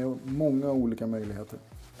spruta med många olika möjligheter.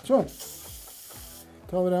 Så.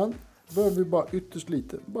 Tar vi den. Behöver vi bara ytterst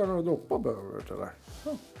lite. Bara några droppar behöver vi det där.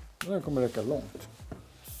 Så. Den här kommer räcka långt.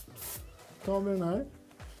 Tar vi den här.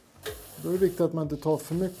 Då är det viktigt att man inte tar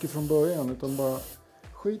för mycket från början utan bara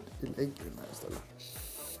skit i lägger den här istället.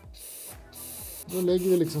 Då lägger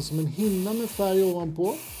vi liksom som en hinna med färg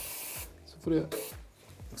ovanpå. Så får det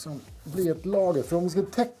liksom bli ett lager. För om vi ska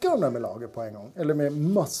täcka dem där med lager på en gång, eller med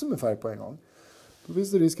massor med färg på en gång, då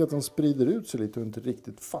finns det risk att de sprider ut sig lite och inte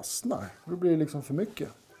riktigt fastnar. Då blir det liksom för mycket.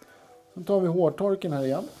 Så tar vi hårtorken här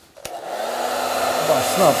igen. Och bara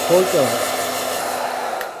snabbtorkar den.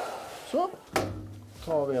 Så.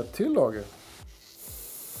 Tar vi ett till lager.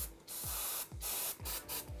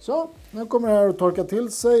 Så, nu kommer det här att torka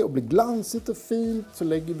till sig och bli glansigt och fint. Så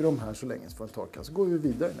lägger vi dem här så länge så får de torka. Så går vi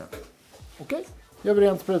vidare nu. Okej, gör vi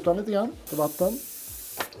rent sprutan lite grann till vatten.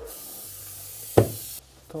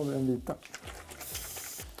 Tar vi den vita.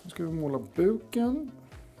 Nu ska vi måla buken.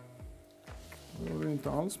 Då är det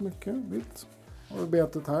inte alls mycket vitt. Då har vi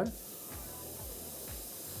betet här.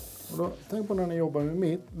 Och då, tänk på när ni jobbar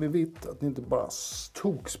med vitt att ni inte bara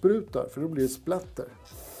toksprutar för då blir det splatter.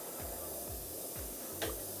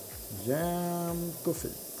 Jämnt och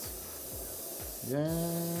fint.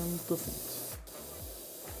 Jämnt och fint.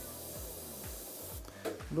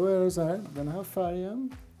 Då är det så här, den här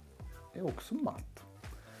färgen är också matt.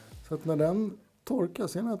 Så att när den torkar,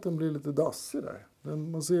 ser ni att den blir lite dassig där.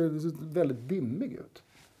 Man ser det ser väldigt dimmig ut.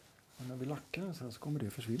 Men när vi lackar den så kommer det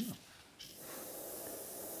försvinna.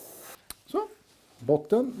 Så,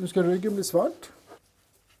 botten. Nu ska ryggen bli svart.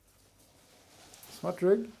 Svart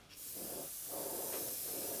rygg.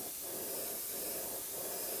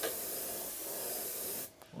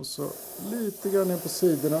 Och så lite grann ner på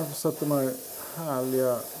sidorna så att de här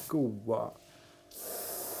härliga, goda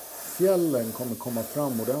fjällen kommer komma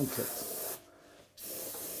fram ordentligt.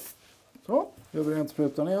 Så, gör vi rent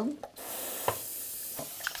sprutan igen.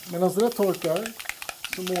 Medan det torkar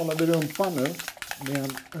så målar vi rumpan nu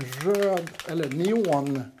med en röd eller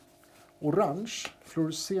neon orange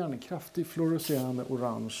fluorescerande, kraftig fluorescerande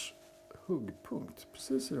orange huggpunkt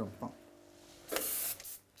precis i rumpan.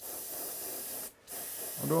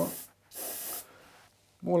 Och då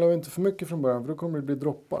målar vi inte för mycket från början, för då kommer det bli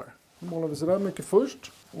droppar. Då målar vi sådär mycket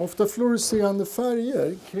först. Ofta fluorescerande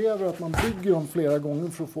färger kräver att man bygger dem flera gånger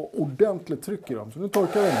för att få ordentligt tryck i dem. Så nu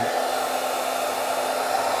torkar vi den.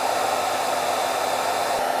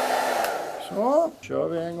 Så, kör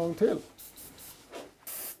vi en gång till.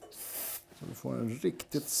 Så vi får en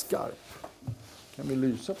riktigt skarp. Kan vi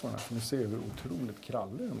lysa på den här för ni ser hur otroligt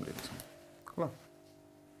krallig den blir. Liksom. Kolla.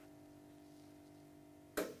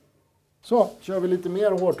 Så, kör vi lite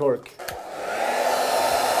mer hårtork.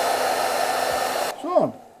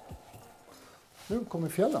 Så. Nu kommer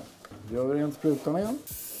fjällen. Gör vi rent sprutan igen.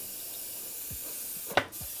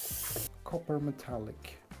 Copper Metallic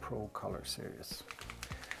Pro Color Series.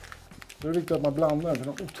 Det är viktigt att man blandar för de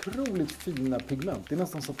otroligt fina pigment. Det är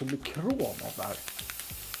nästan så att det blir krom av det här.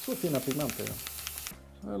 Så fina pigment är det.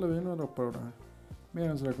 Så häller vi några droppar av det här. Mer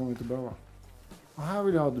än så där kommer vi inte behöva. Och här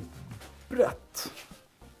vill jag ha det brett.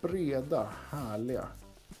 Breda, härliga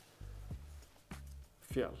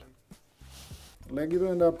fjäll. Lägger vi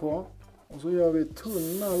den där på och så gör vi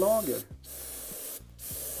tunna lager.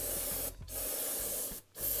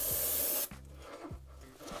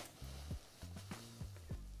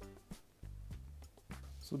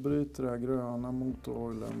 Så bryter det här gröna mot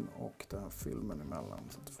oilen och den här filmen emellan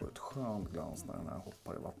så att du får ett skönt glans när den här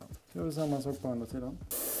hoppar i vattnet. Så gör vi samma sak på andra sidan.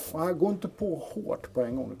 Och här går inte på hårt på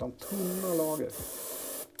en gång utan tunna lager.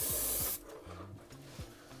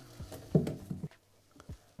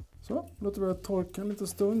 Så, låter vi det torka en liten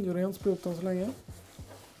stund, gör rent sprutan så länge.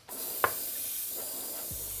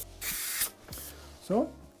 Så,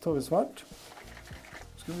 tar vi svart.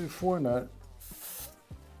 Ska vi få den där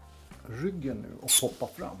ryggen nu och poppa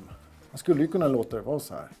fram. Man skulle ju kunna låta det vara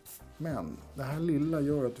så här. Men det här lilla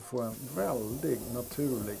gör att du får en väldigt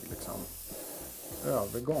naturlig liksom,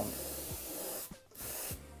 övergång.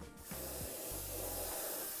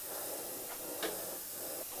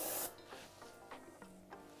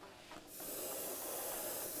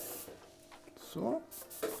 Så.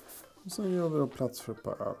 Och sen gör vi då plats för ett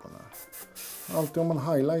par ögon här. Alltid om man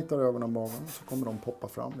highlightar ögonen bakom så kommer de poppa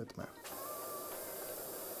fram lite mer.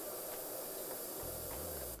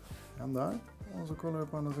 En där. Och så kollar vi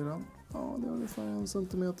på andra sidan. Ja, det är ungefär 1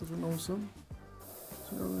 centimeter från nosen.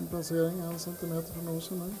 Så gör vi en placering 1 centimeter från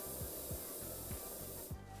nosen här.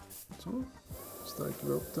 Så. Stärker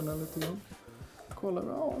vi upp den här lite grann. Kollar vi.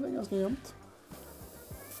 Ja, det är ganska jämnt.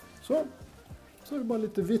 Så. Så är det bara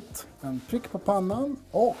lite vitt. En prick på pannan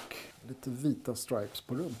och lite vita stripes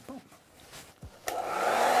på rumpan.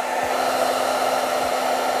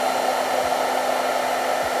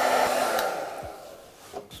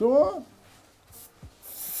 Så.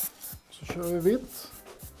 Så kör vi vitt.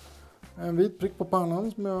 En vit prick på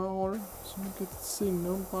pannan som jag har som ett litet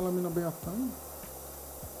signum på alla mina beten.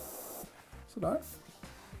 Sådär.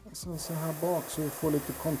 Och sen så här bak så vi får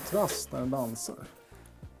lite kontrast när den dansar.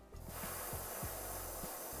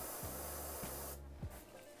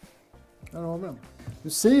 Där har vi den. Nu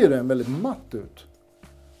ser den väldigt matt ut.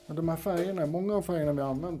 Men de här färgerna, många av färgerna vi har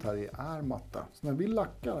använt här är matta. Så när vi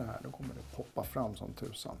lackar det här då kommer det poppa fram som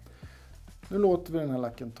tusan. Nu låter vi den här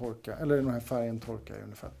lacken torka, eller den här färgen torka i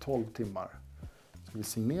ungefär 12 timmar. Ska vi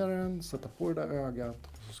signera den, sätta på det där ögat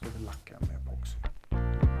och så ska vi lacka den med epoxy.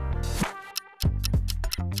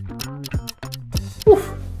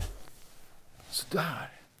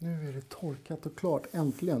 Sådär. Nu är det torkat och klart,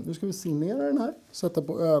 äntligen. Nu ska vi signera den här, sätta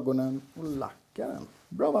på ögonen och lacka den.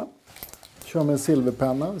 Bra va? Kör med en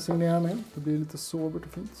silverpenna och signera med. Det blir lite sobert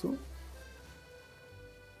och fint så.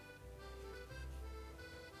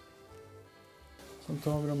 Sen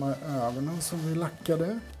tar vi de här ögonen som vi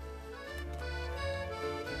lackade.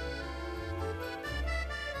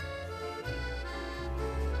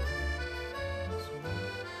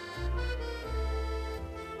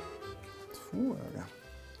 Två ögon.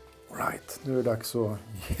 Right, nu är det dags att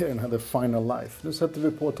ge den här the final life. Nu sätter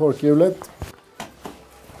vi på torkhjulet.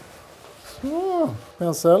 Så,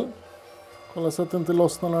 pensel. Kolla så att det inte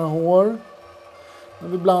lossnar några hår. När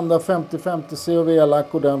vi blandar 50-50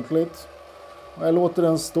 COV-lack ordentligt. Och jag låter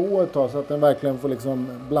den stå ett tag så att den verkligen får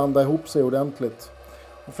liksom blanda ihop sig ordentligt.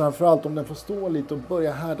 Och framförallt om den får stå lite och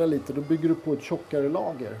börja härda lite, då bygger du på ett tjockare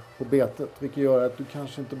lager på betet. Vilket gör att du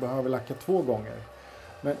kanske inte behöver lacka 2 gånger.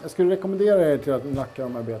 Men jag skulle rekommendera er till att lacka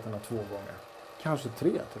de här betena 2 gånger. Kanske 3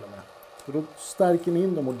 till och med. För då stärker ni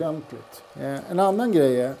in dem ordentligt. En annan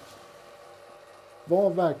grej är, var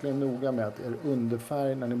verkligen noga med att er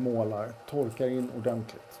underfärg när ni målar torkar in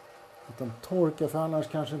ordentligt. Utan torka, för annars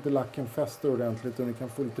kanske inte lacken fäster ordentligt och ni kan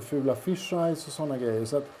få lite fula fish eyes och sådana grejer.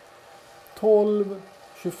 Så att 12,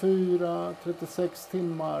 24, 36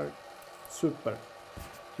 timmar, super.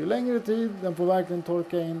 Ju längre tid den får verkligen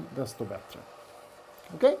torka in, desto bättre.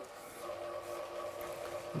 Okej?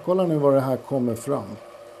 Kolla nu vad det här kommer fram.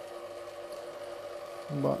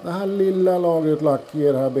 Det här lilla lagret lack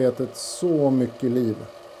ger det här betet så mycket liv.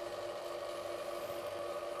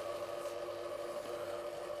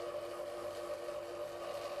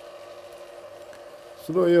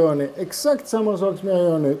 Så då gör ni exakt samma sak som jag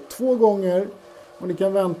gör nu 2 gånger. Och ni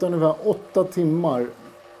kan vänta ungefär 8 timmar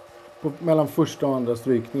mellan första och andra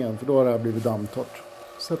strykningen. För då har det här blivit dammtorrt.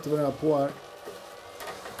 Sätter vi det här på här.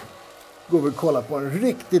 Går vi och kollar på en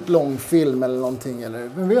riktigt lång film eller någonting. Eller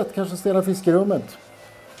vem vet, kanske ställa fiskerummet.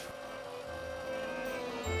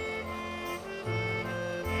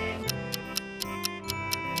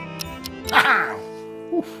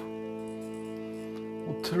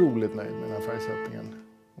 Otroligt nöjd med den här färgsättningen.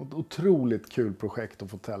 Ett otroligt kul projekt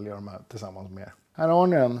att få tälja de här tillsammans med er. Här har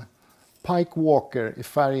ni en Pike Walker i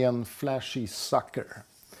färgen Flashy Sucker.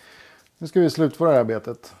 Nu ska vi slutföra det här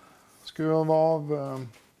betet. Skruva av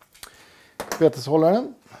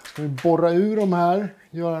beteshållaren. Ska vi borra ur de här.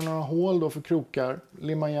 Göra några hål då för krokar.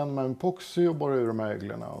 Limma igen med en epoxy och borra ur de här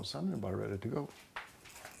öglorna. Och sen är det bara ready to go.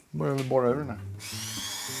 Börjar vi borra ur den här.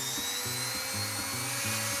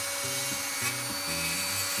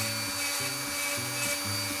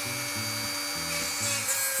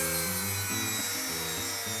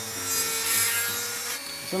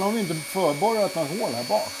 Sen har vi inte förborrat några hål här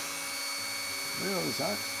bak. Nu gör vi så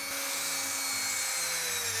här.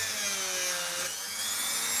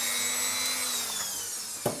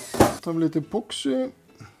 Tar vi lite epoxy.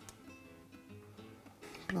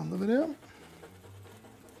 Blandar vi det.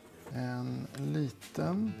 En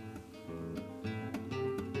liten.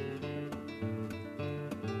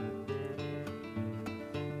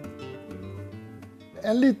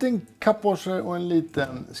 En liten kappwasher och en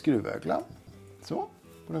liten skruvögla. Så.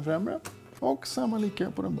 På den främre och samma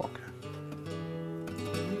lika på den bakre.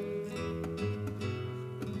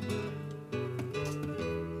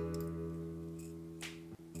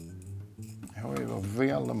 Jag hör ju vad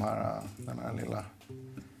väl den här lilla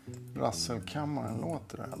rasselkammaren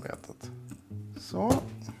låter det här betet. Så,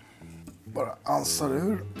 bara ansar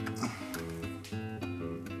ur.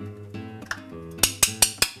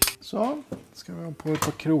 Så, ska vi ha på ett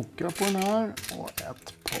par krokar på den här och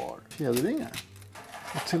ett par fjäderringar.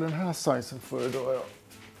 Och till den här sizen föredrar jag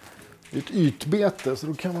ett ytbete, så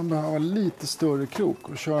då kan man behöva lite större krok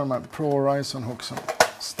och köra de här Pro Horizon hooksen.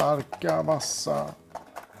 Starka, vassa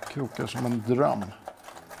krokar som en dröm.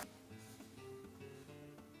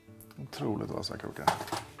 Otroligt vassa krokar.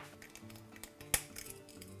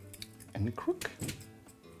 En krok.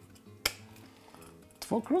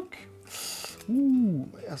 2 krok.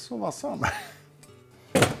 Jag är så vassa de här.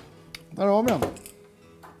 Där har vi den.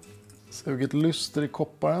 Sugit lyster i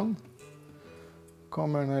kopparen.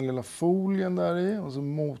 Kommer den här lilla folien där i. Och så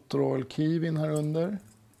motoroil-kivin här under.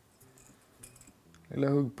 Lilla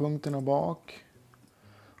huggpunkterna bak.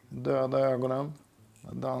 Döda ögonen.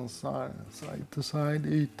 Jag dansar side to side i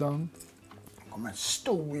ytan. Kommer en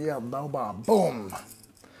stor gädda och bara boom!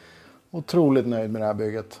 Otroligt nöjd med det här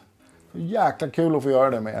bygget. Jäkla kul att få göra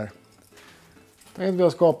det med er. Tänk att vi har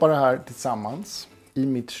skapat det här tillsammans. I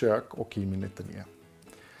mitt kök och i min ateljé.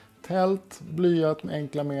 Tält, blyat med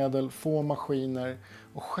enkla medel, få maskiner.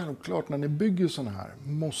 Och självklart när ni bygger sådana här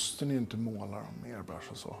måste ni inte måla dem med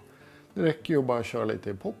airbrush och så. Det räcker ju att bara köra lite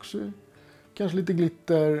epoxy, kanske lite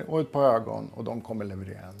glitter och ett par ögon och de kommer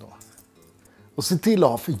leverera ändå. Och se till att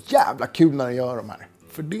ha för jävla kul när ni gör de här.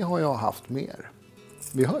 För det har jag haft med er.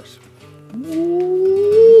 Vi hörs!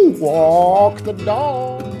 Walk the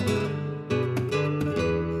dog!